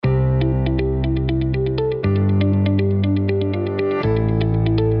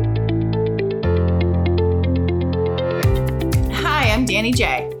Danny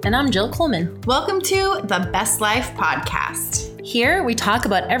J. And I'm Jill Coleman. Welcome to the Best Life Podcast. Here we talk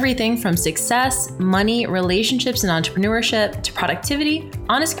about everything from success, money, relationships, and entrepreneurship to productivity,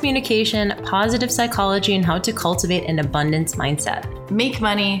 honest communication, positive psychology, and how to cultivate an abundance mindset. Make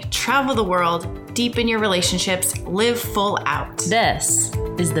money, travel the world, deepen your relationships, live full out. This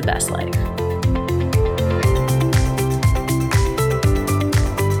is the best life.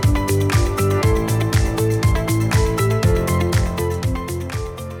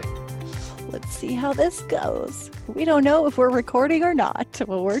 See how this goes. We don't know if we're recording or not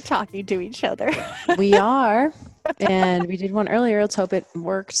when we're talking to each other. We are, and we did one earlier. Let's hope it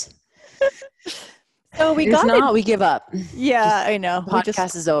worked. So we got not, we give up. Yeah, I know.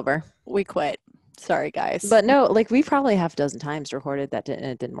 Podcast is over. We quit. Sorry, guys. But no, like we probably half a dozen times recorded that and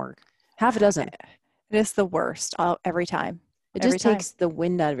it didn't work. Half a dozen. It is the worst every time. It just takes the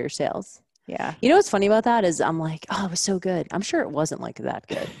wind out of your sails. Yeah. You know what's funny about that is I'm like, oh, it was so good. I'm sure it wasn't like that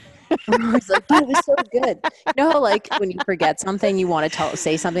good. I'm always like, but it was so good. You know how like when you forget something, you want to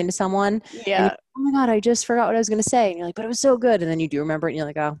say something to someone? Yeah. Oh my God, I just forgot what I was going to say. And you're like, but it was so good. And then you do remember it and you're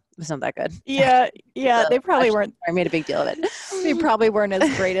like, oh, it's not that good. Yeah. Yeah. So, they probably weren't. I made a big deal of it. They probably weren't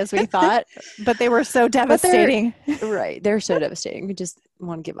as great as we thought, but they were so devastating. Right. They're so devastating. We just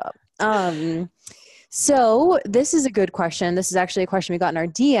want to give up. So this is a good question. This is actually a question we got in our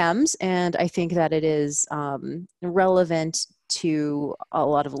DMs, and I think that it is relevant to a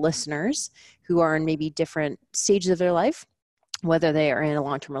lot of listeners who are in maybe different stages of their life, whether they are in a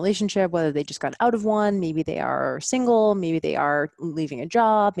long-term relationship, whether they just got out of one, maybe they are single, maybe they are leaving a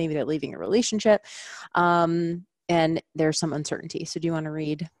job, maybe they're leaving a relationship, and there's some uncertainty. So do you want to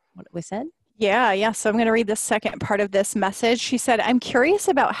read what we said? Yeah. So I'm going to read the second part of this message. She said, I'm curious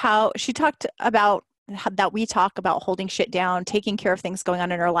about how she talked about that we talk about holding shit down, taking care of things going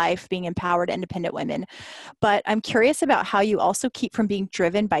on in our life, being empowered, independent women. But I'm curious about how you also keep from being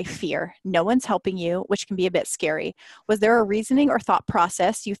driven by fear. No one's helping you, which can be a bit scary. Was there a reasoning or thought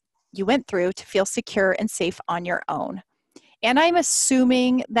process you went through to feel secure and safe on your own? And I'm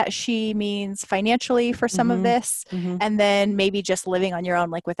assuming that she means financially for some of this, and then maybe just living on your own,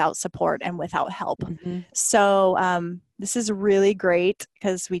 like without support and without help. So this is really great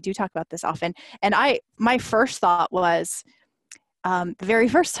because we do talk about this often. And my first thought was the very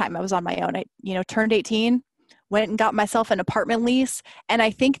first time I was on my own, I turned 18, went and got myself an apartment lease. And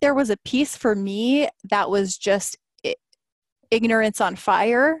I think there was a piece for me that was just ignorance on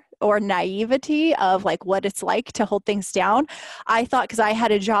fire, or naivety of like what it's like to hold things down. I thought because I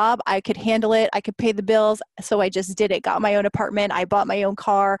had a job, I could handle it. I could pay the bills. So I just did it, got my own apartment. I bought my own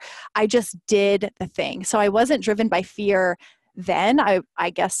car. I just did the thing. So I wasn't driven by fear then. I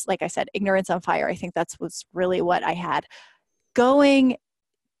guess, like I said, ignorance on fire. I think was really what I had. Going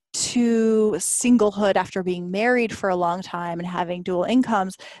to singlehood after being married for a long time and having dual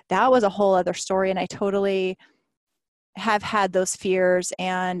incomes, that was a whole other story. And I totally have had those fears,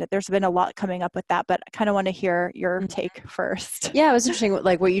 and there's been a lot coming up with that, but I kind of want to hear your take first. Yeah, it was interesting,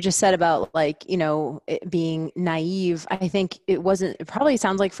 like what you just said about like, it being naive. I think it probably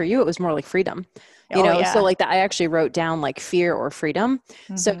sounds like for you, it was more like freedom, So like that, I actually wrote down like fear or freedom.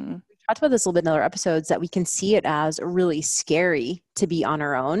 So we talked about this a little bit in other episodes, that we can see it as really scary to be on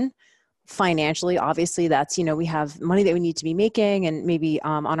our own. Financially, obviously, that's, we have money that we need to be making, and maybe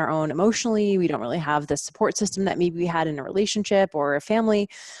on our own emotionally, we don't really have the support system that maybe we had in a relationship or a family.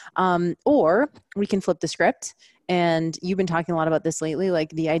 Or we can flip the script. And you've been talking a lot about this lately, like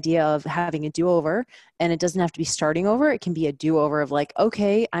the idea of having a do-over, and it doesn't have to be starting over. It can be a do-over of like,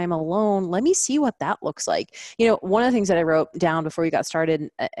 okay, I'm alone. Let me see what that looks like. One of the things that I wrote down before we got started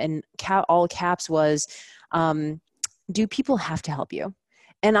in all caps was, do people have to help you?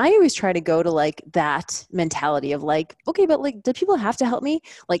 And I always try to go to like that mentality of like, okay, but like, do people have to help me?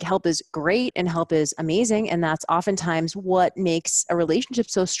 Like help is great and help is amazing. And that's oftentimes what makes a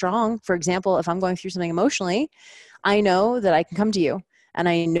relationship so strong. For example, if I'm going through something emotionally, I know that I can come to you, and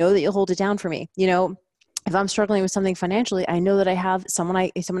I know that you'll hold it down for me. If I'm struggling with something financially, I know that I have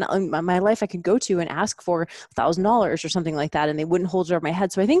someone in my life I could go to and ask for $1,000 or something like that, and they wouldn't hold it over my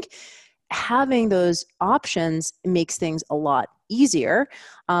head. So I think having those options makes things a lot easier.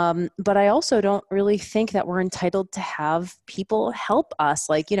 But I also don't really think that we're entitled to have people help us,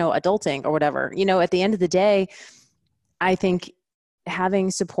 like, adulting or whatever. At the end of the day, I think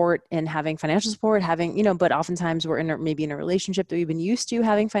having support and having financial support, but oftentimes we're maybe in a relationship that we've been used to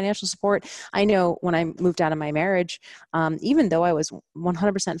having financial support. I know when I moved out of my marriage, even though I was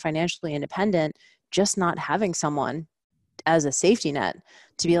 100% financially independent, just not having someone as a safety net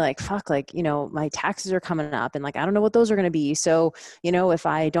to be like, fuck, like, you know, my taxes are coming up and like, I don't know what those are going to be. So, you know, if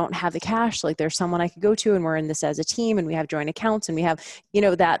I don't have the cash, like there's someone I could go to and we're in this as a team and we have joint accounts and we have, you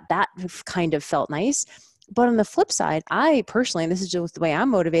know, that kind of felt nice. But on the flip side, I personally, and this is just the way I'm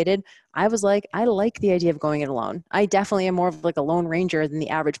motivated, I was like, I like the idea of going it alone. I definitely am more of like a lone ranger than the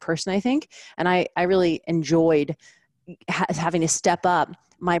average person, I think. And I really enjoyed having to step up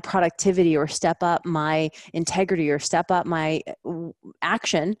my productivity or step up my integrity or step up my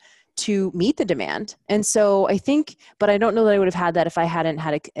action to meet the demand. And so I think, but I don't know that I would have had that if I hadn't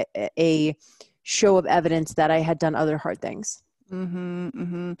had a show of evidence that I had done other hard things. Mm-hmm,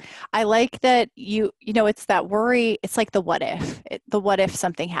 mm-hmm. I like that you know, it's that worry. It's like the what if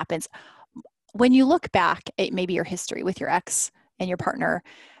something happens. When you look back at maybe your history with your ex and your partner,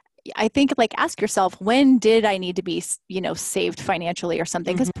 I think like ask yourself, when did I need to be, you know, saved financially or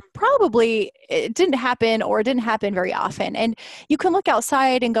something? Because probably it didn't happen or it didn't happen very often. And you can look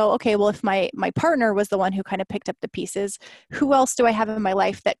outside and go, okay, well, if my partner was the one who kind of picked up the pieces, who else do I have in my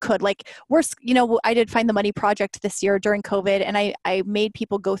life that could? Like worst, you know, I did Find the Money project this year during COVID, and I made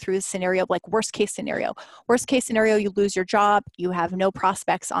people go through the scenario of like worst case scenario. Worst case scenario, you lose your job, you have no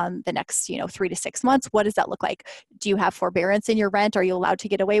prospects on the next, you know, 3 to 6 months. What does that look like? Do you have forbearance in your rent? Are you allowed to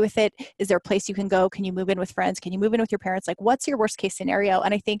get away with it? Is there a place you can go? Can you move in with friends? Can you move in with your parents? Like, what's your worst case scenario?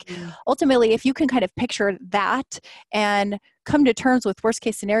 And I think ultimately, if you can kind of picture that and come to terms with worst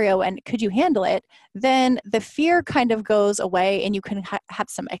case scenario and could you handle it, then the fear kind of goes away and you can have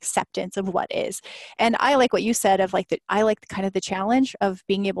some acceptance of what is. And I like what you said of like I like kind of the challenge of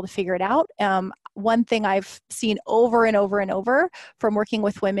being able to figure it out. One thing I've seen over and over and over from working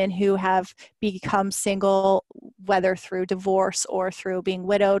with women who have become single, whether through divorce or through being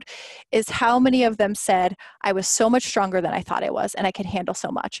widowed, is how many of them said, I was so much stronger than I thought I was and I could handle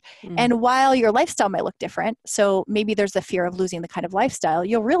so much. And while your lifestyle might look different, so maybe there's a fear of losing the kind of lifestyle,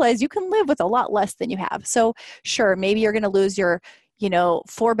 you'll realize you can live with a lot less than you have. So sure, maybe you're going to lose your, you know,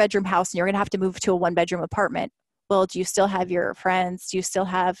 4-bedroom house and you're going to have to move to a 1-bedroom apartment. Well, do you still have your friends? Do you still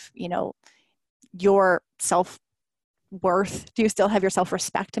have, you know, your self-worth? Do you still have your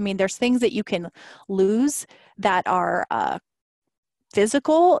self-respect? I mean, there's things that you can lose that are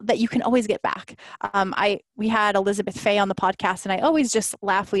physical that you can always get back. We had Elizabeth Fay on the podcast, and I always just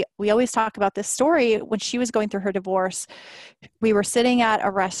laugh. We always talk about this story. When she was going through her divorce, we were sitting at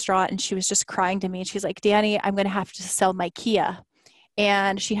a restaurant and she was just crying to me. And she's like, Danny, I'm going to have to sell my Kia.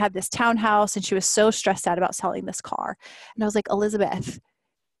 And she had this townhouse and she was so stressed out about selling this car. And I was like, Elizabeth,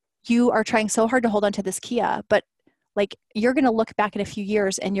 you are trying so hard to hold on to this Kia, but like you're going to look back in a few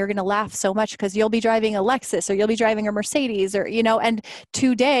years and you're going to laugh so much because you'll be driving a Lexus or you'll be driving a Mercedes or, you know, and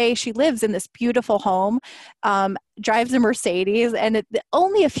today she lives in this beautiful home, drives a Mercedes, and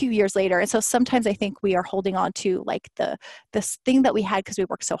only a few years later. And so sometimes I think we are holding on to like this thing that we had because we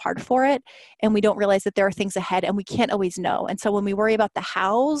worked so hard for it, and we don't realize that there are things ahead and we can't always know. And so when we worry about the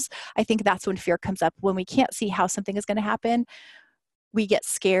hows, I think that's when fear comes up. When we can't see how something is going to happen, we get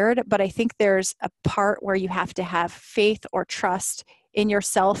scared, but I think there's a part where you have to have faith or trust in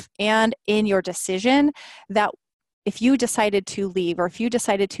yourself and in your decision that if you decided to leave or if you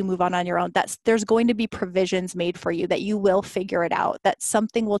decided to move on your own, there's going to be provisions made for you, that you will figure it out, that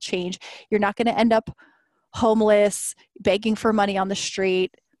something will change. You're not going to end up homeless, begging for money on the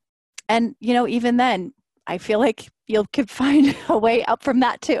street. And, you know, even then, I feel like you could find a way up from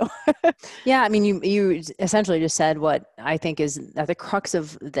that too. Yeah. I mean, you essentially just said what I think is at the crux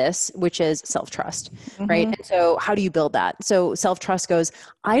of this, which is self-trust, right? And so how do you build that? So self-trust goes,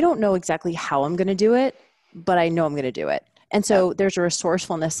 I don't know exactly how I'm going to do it, but I know I'm going to do it. And so there's a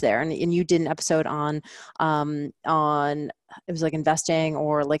resourcefulness there. And you did an episode on it was like investing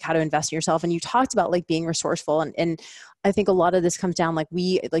or like how to invest in yourself. And you talked about like being resourceful. And I think a lot of this comes down, like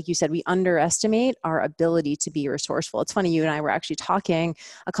you said, we underestimate our ability to be resourceful. It's funny, you and I were actually talking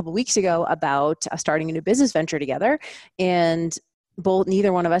a couple of weeks ago about starting a new business venture together, and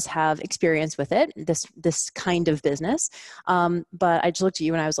neither one of us have experience with it, this kind of business. But I just looked at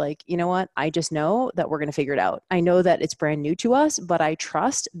you and I was like, you know what? I just know that we're going to figure it out. I know that it's brand new to us, but I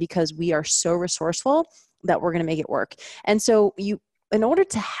trust because we are so resourceful that we're going to make it work. And so in order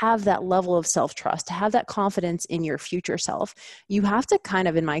to have that level of self-trust, to have that confidence in your future self, you have to kind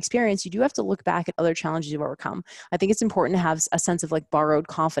of, in my experience, you do have to look back at other challenges you've overcome. I think it's important to have a sense of like borrowed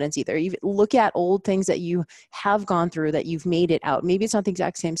confidence either. You look at old things that you have gone through, that you've made it out. Maybe it's not the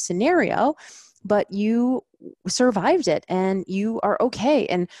exact same scenario, but you survived it and you are okay.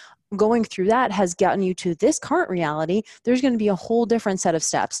 And going through that has gotten you to this current reality. There's going to be a whole different set of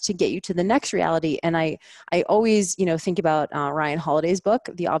steps to get you to the next reality. And I always, think about Ryan Holiday's book,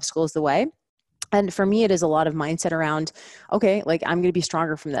 The Obstacle is the Way. And for me, it is a lot of mindset around, okay, like I'm going to be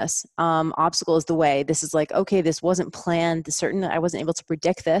stronger from this. Obstacle is the way. This is like, okay, this wasn't planned. I wasn't able to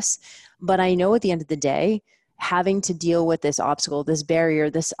predict this, but I know at the end of the day, having to deal with this obstacle, this barrier,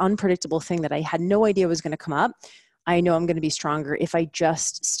 this unpredictable thing that I had no idea was going to come up, I know I'm going to be stronger if I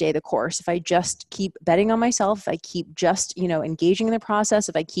just stay the course. If I just keep betting on myself, if I keep just, engaging in the process,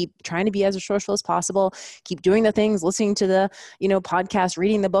 if I keep trying to be as resourceful as possible, keep doing the things, listening to the, podcast,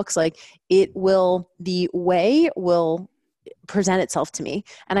 reading the books, like the way will present itself to me.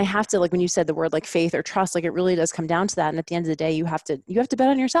 And I have to, like, when you said the word like faith or trust, like it really does come down to that. And at the end of the day, you have to bet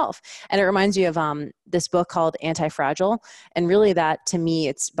on yourself. And it reminds me of this book called Anti-Fragile. And really that, to me,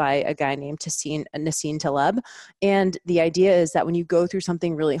 it's by a guy named Nassim Taleb. And the idea is that when you go through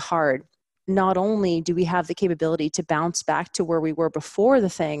something really hard, not only do we have the capability to bounce back to where we were before the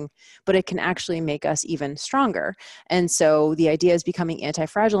thing, but it can actually make us even stronger. And so the idea is becoming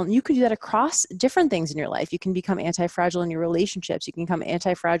anti-fragile. And you can do that across different things in your life. You can become anti-fragile in your relationships. You can become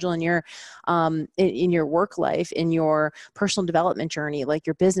anti-fragile in your work life, in your personal development journey, like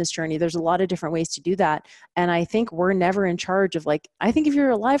your business journey. There's a lot of different ways to do that. And I think we're never in charge of, like, I think if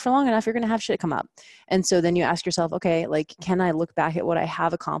you're alive for long enough, you're going to have shit come up. And so then you ask yourself, okay, like, can I look back at what I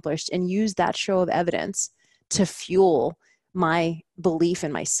have accomplished and use that show of evidence to fuel my belief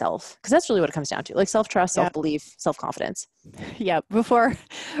in myself? Because that's really what it comes down to, like self-trust, self-belief, self-confidence. Yeah. Right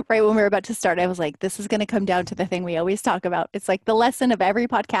when we were about to start, I was like, this is going to come down to the thing we always talk about. It's like the lesson of every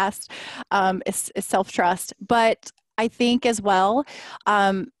podcast is self-trust. But I think as well,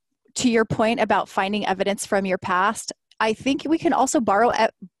 to your point about finding evidence from your past, I think we can also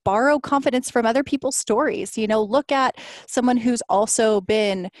borrow confidence from other people's stories. Look at someone who's also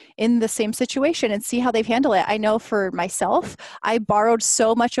been in the same situation and see how they've handled it. I know for myself, I borrowed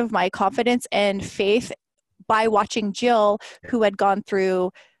so much of my confidence and faith by watching Jill, who had gone through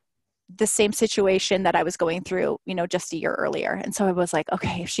the same situation that I was going through, just a year earlier. And so I was like,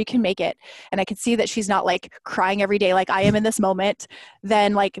 okay, if she can make it, and I could see that she's not like crying every day like I am in this moment,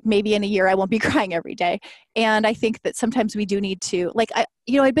 then like maybe in a year I won't be crying every day. And I think that sometimes we do need to, like,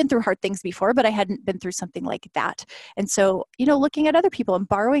 I'd been through hard things before, but I hadn't been through something like that. And so, looking at other people and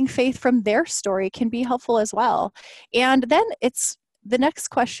borrowing faith from their story can be helpful as well. And then it's the next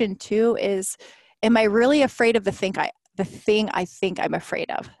question too is, am I really afraid of the thing I think I'm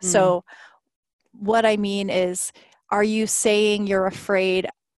afraid of? Mm. So what I mean is, are you saying you're afraid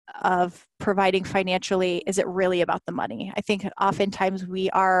of providing financially? Is it really about the money? I think oftentimes we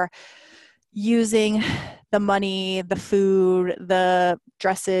are using the money, the food, the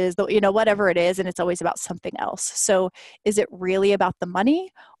dresses, whatever it is, and it's always about something else. So is it really about the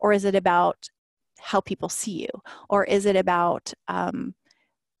money, or is it about how people see you? Or is it about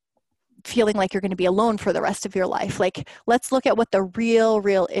feeling like you're going to be alone for the rest of your life? Like, let's look at what the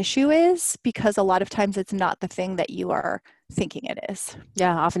real issue is, because a lot of times it's not the thing that you are thinking it is.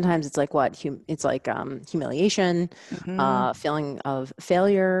 Yeah. Oftentimes it's like it's like humiliation, feeling of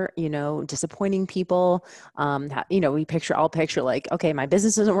failure, disappointing people. I'll picture like, okay, my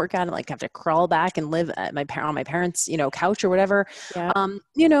business doesn't work out and like have to crawl back and live at on my parents', couch or whatever. Yeah.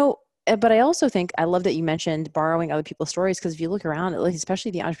 But I also think, I love that you mentioned borrowing other people's stories, because if you look around, like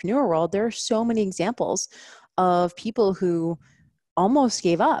especially the entrepreneur world, there are so many examples of people who almost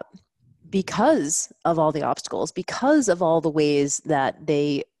gave up because of all the obstacles, because of all the ways that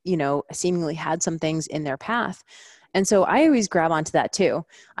they, seemingly had some things in their path. And so I always grab onto that too.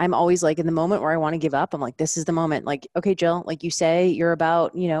 I'm always like, in the moment where I want to give up, I'm like, this is the moment. Like, okay, Jill, like you say, you're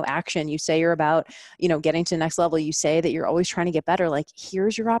about, action. You say you're about, getting to the next level. You say that you're always trying to get better. Like,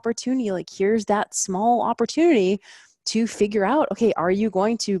 here's your opportunity. Like, here's that small opportunity to figure out, okay, are you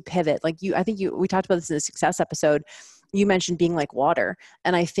going to pivot? Like we talked about this in the success episode. You mentioned being like water.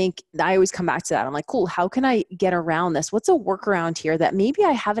 And I think I always come back to that. I'm like, cool, how can I get around this? What's a workaround here that maybe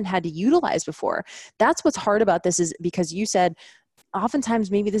I haven't had to utilize before? That's what's hard about this, is because you said,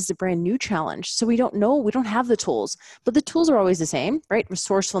 oftentimes maybe this is a brand new challenge. So we don't know, we don't have the tools, but the tools are always the same, right?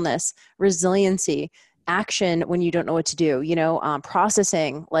 Resourcefulness, resiliency, action when you don't know what to do,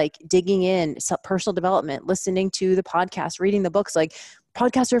 processing, like digging in, personal development, listening to the podcast, reading the books, like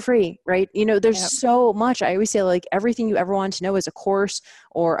podcasts are free, right? There's so much. I always say, like, everything you ever want to know is a course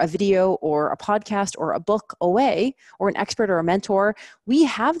or a video or a podcast or a book away, or an expert or a mentor. We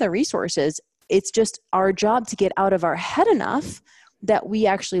have the resources. It's just our job to get out of our head enough that we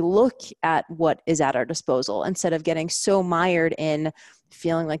actually look at what is at our disposal, instead of getting so mired in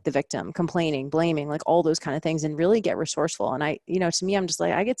feeling like the victim, complaining, blaming, like all those kind of things, and really get resourceful. And to me, I'm just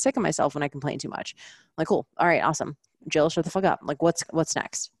like, I get sick of myself when I complain too much. I'm like, cool. All right, awesome. Jill, shut the fuck up. Like, what's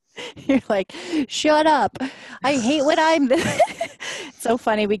next? You're like, shut up. I hate what I'm. It's so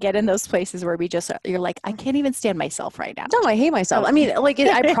funny. We get in those places where you're like, I can't even stand myself right now. No, I hate myself. I mean, like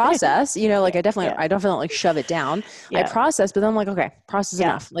I process, like I don't feel like shove it down. I process, but then I'm like, okay, process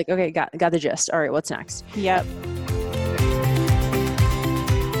enough. Like, okay, got the gist. All right, what's next? Yep.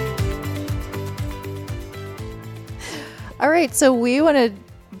 All right, so we want to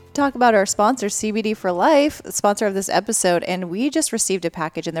talk about our sponsor, CBD for Life, sponsor of this episode, and we just received a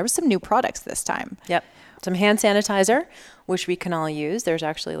package, and there were some new products this time. Yep. Some hand sanitizer, which we can all use. There's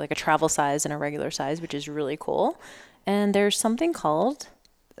actually like a travel size and a regular size, which is really cool. And there's something called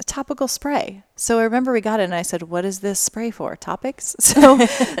a topical spray. So I remember we got it and I said, what is this spray for? Topics? So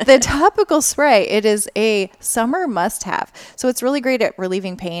the topical spray, it is a summer must have. So it's really great at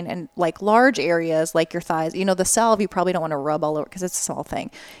relieving pain and like large areas like your thighs. The salve you probably don't want to rub all over because it's a small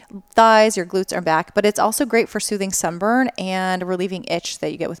thing. Thighs, your glutes and back, but it's also great for soothing sunburn and relieving itch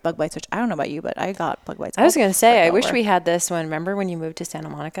that you get with bug bites, which I don't know about you, but I got bug bites. I was going to say, I wish we had this remember when you moved to Santa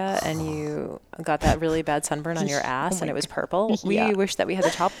Monica and you got that really bad sunburn on your ass and it was purple? Yeah. We wish that we had the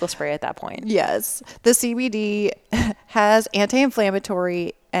topical spray at that point. Yes. The CBD has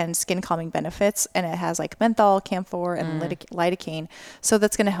anti-inflammatory and skin calming benefits, and it has like menthol, camphor, and lidocaine. So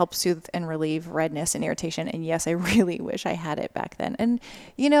that's going to help soothe and relieve redness and irritation. And yes, I really wish I had it back then. And,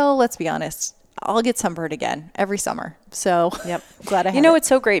 let's be honest, I'll get sunburned again every summer. So yep. Glad I have it. It's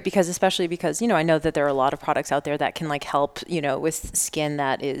so great especially because, I know that there are a lot of products out there that can like help, with skin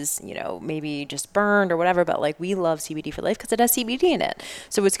that is, maybe just burned or whatever. But like we love CBD for Life because it has CBD in it.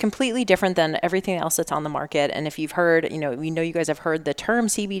 So it's completely different than everything else that's on the market. And if you've heard, we know you guys have heard the term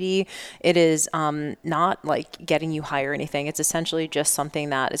CBD, it is not like getting you high or anything. It's essentially just something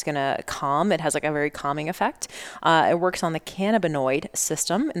that is going to calm. It has like a very calming effect. It works on the cannabinoid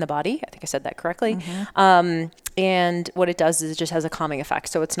system in the body. I think I said that correctly. And what it does is it just has a calming effect.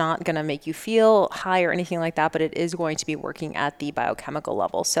 So it's not going to make you feel high or anything like that, but it is going to be working at the biochemical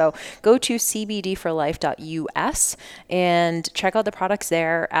level. So go to cbdforlife.us and check out the products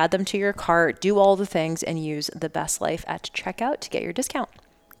there, add them to your cart, do all the things, and use the best life at checkout to get your discount.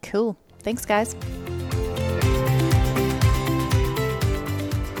 Cool. Thanks, guys.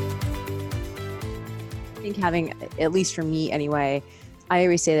 I think having, at least for me anyway, I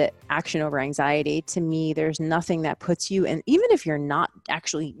always say that action over anxiety. To me, there's nothing that puts you in, even if you're not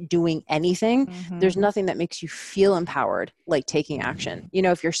actually doing anything, there's nothing that makes you feel empowered like taking action.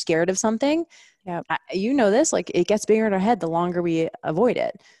 If you're scared of something, this, like it gets bigger in our head the longer we avoid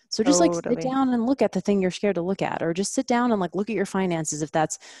it. So just like sit down and look at the thing you're scared to look at, or just sit down and like look at your finances if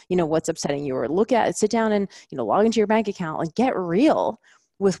that's, what's upsetting you, or sit down and, log into your bank account, like get real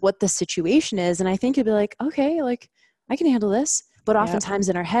with what the situation is. And I think you'd be like, okay, like I can handle this. But oftentimes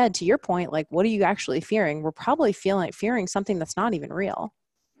in our head, to your point, like, what are you actually fearing? We're probably fearing something that's not even real.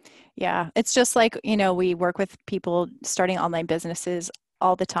 Yeah. It's just like, we work with people starting online businesses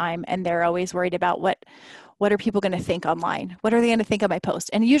all the time, and they're always worried about what are people going to think online? What are they going to think of my post?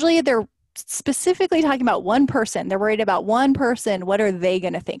 And usually they're specifically talking about one person. They're worried about one person. What are they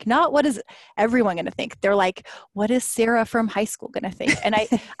going to think? Not what is everyone going to think. They're like, what is Sarah from high school going to think? And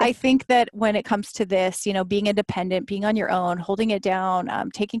I think that when it comes to this, being independent, being on your own, holding it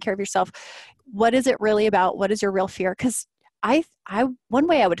down, taking care of yourself, what is it really about? What is your real fear? Because one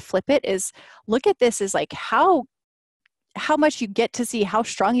way I would flip it is look at this as like how much you get to see how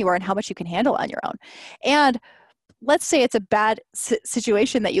strong you are and how much you can handle on your own. And let's say it's a bad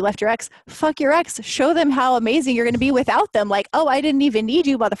situation that you left your ex. Fuck your ex. Show them how amazing you're going to be without them. Like, oh, I didn't even need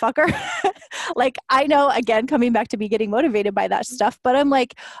you, motherfucker. Like, I know, again, coming back to me getting motivated by that stuff, but I'm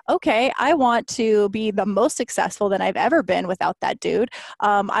like, okay, I want to be the most successful that I've ever been without that dude.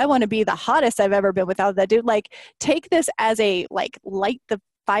 I want to be the hottest I've ever been without that dude. Like, take this as a, like, light the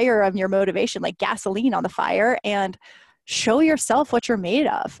fire of your motivation, like gasoline on the fire, and show yourself what you're made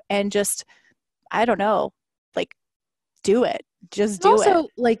of. And just, I don't know, like, do it. Just do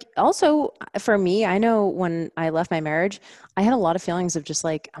it. Also for me, I know when I left my marriage, I had a lot of feelings of just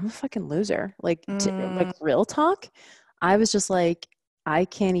like, I'm a fucking loser. Like, like real talk. I was just like, I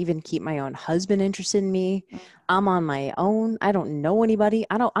can't even keep my own husband interested in me. I'm on my own. I don't know anybody.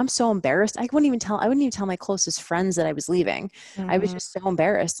 I'm so embarrassed. I wouldn't even tell my closest friends that I was leaving. I was just so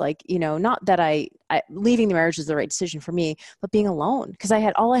embarrassed. Like, not that I leaving the marriage was the right decision for me, but being alone. Cause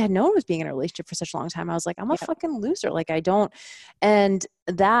all I had known was being in a relationship for such a long time. I was like, I'm a fucking loser. Like and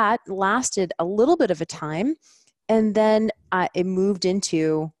that lasted a little bit of a time. And then it moved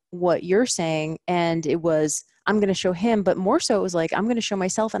into what you're saying. And it was, I'm going to show him, but more so it was like, I'm going to show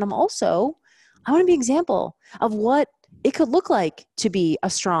myself. And I want to be an example of what it could look like to be a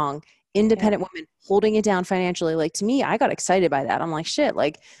strong, independent women holding it down financially. Like, to me, I got excited by that. I'm like, shit,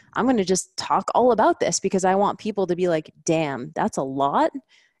 like, I'm going to just talk all about this because I want people to be like, damn, that's a lot.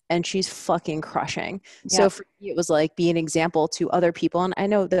 And she's fucking crushing. Yep. So for me, it was like, be an example to other people. And I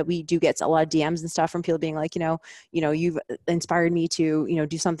know that we do get a lot of DMs and stuff from people being like, you've inspired me to,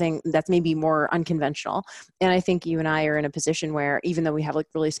 do something that's maybe more unconventional. And I think you and I are in a position where, even though we have like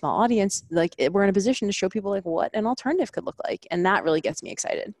really small audience, like we're in a position to show people like what an alternative could look like. And that really gets me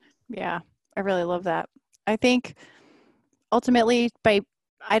excited. Yeah, I really love that. I think ultimately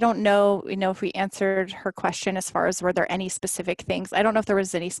I don't know, if we answered her question as far as were there any specific things. I don't know if there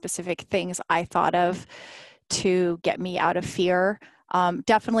was any specific things I thought of to get me out of fear.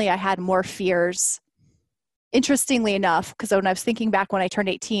 Definitely I had more fears, interestingly enough, because when I was thinking back when I turned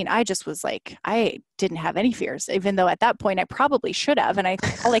 18, I just was like, I didn't have any fears, even though at that point I probably should have. And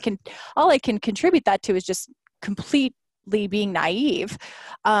all I can contribute that to is just completely being naive.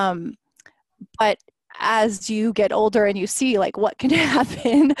 But as you get older and you see like what can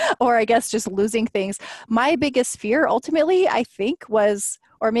happen, or I guess just losing things, my biggest fear ultimately, I think was,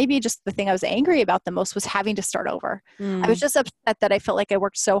 or maybe just the thing I was angry about the most, was having to start over. I was just upset that I felt like I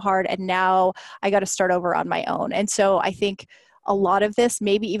worked so hard and now I got to start over on my own. And so I think a lot of this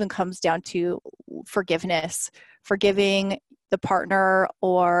maybe even comes down to forgiveness, forgiving the partner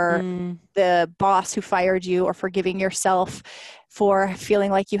or the boss who fired you, or forgiving yourself for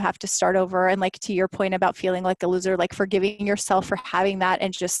feeling like you have to start over. And like, to your point about feeling like a loser, like forgiving yourself for having that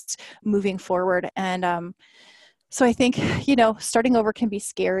and just moving forward. And so I think, starting over can be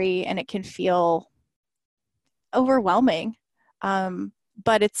scary and it can feel overwhelming.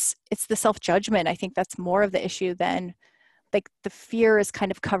 But it's the self-judgment. I think that's more of the issue than like the fear is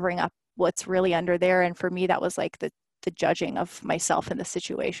kind of covering up what's really under there. And for me, that was like the judging of myself in the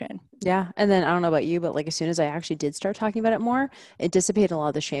situation. Yeah. And then I don't know about you, but like as soon as I actually did start talking about it more, it dissipated a lot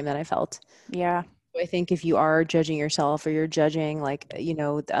of the shame that I felt. Yeah. I think if you are judging yourself, or you're judging like,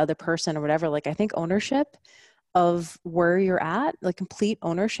 the other person or whatever, like I think ownership of where you're at, like complete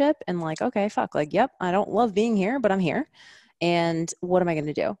ownership, and like, okay, fuck, like, yep, I don't love being here, but I'm here. And what am I going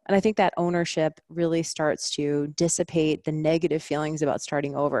to do? And I think that ownership really starts to dissipate the negative feelings about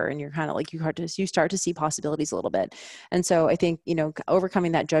starting over. And you're kind of like, you start to see possibilities a little bit. And so I think,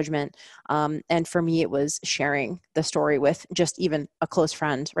 overcoming that judgment. And for me, it was sharing the story with just even a close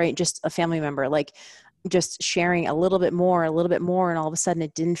friend, right? Just a family member, like just sharing a little bit more. And all of a sudden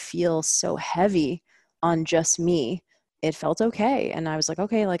it didn't feel so heavy on just me. It felt okay. And I was like,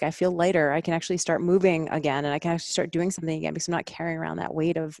 okay, like I feel lighter. I can actually start moving again, and I can actually start doing something again because I'm not carrying around that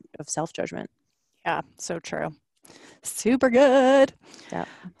weight of self-judgment. Yeah, so true. Super good. Yeah.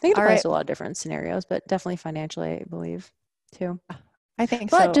 I think it applies to a lot of different scenarios, but definitely financially, I believe, too. I think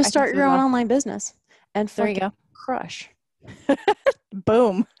so. But just start your own online business and there you go. Crush.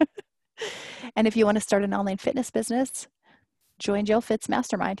 Boom. And if you want to start an online fitness business, join Jill Fitz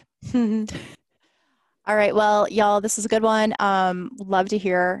Mastermind. All right. Well, y'all, this is a good one. Love to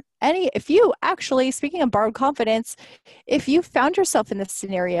hear if you actually, speaking of borrowed confidence, if you found yourself in this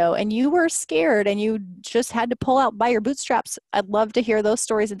scenario and you were scared and you just had to pull out by your bootstraps, I'd love to hear those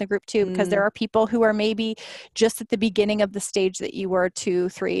stories in the group too, because there are people who are maybe just at the beginning of the stage that you were 2,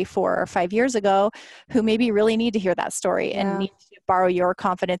 3, 4, or 5 years ago, who maybe really need to hear that story and need to borrow your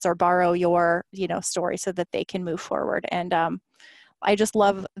confidence or borrow your, story so that they can move forward. And, I just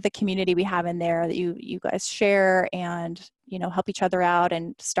love the community we have in there that you guys share and, help each other out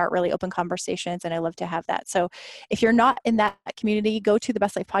and start really open conversations. And I love to have that. So if you're not in that community, go to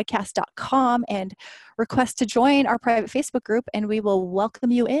thebestlifepodcast.com and request to join our private Facebook group, and we will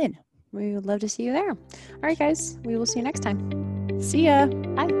welcome you in. We would love to see you there. All right, guys, we will see you next time. See ya.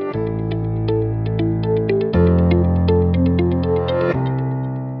 Bye.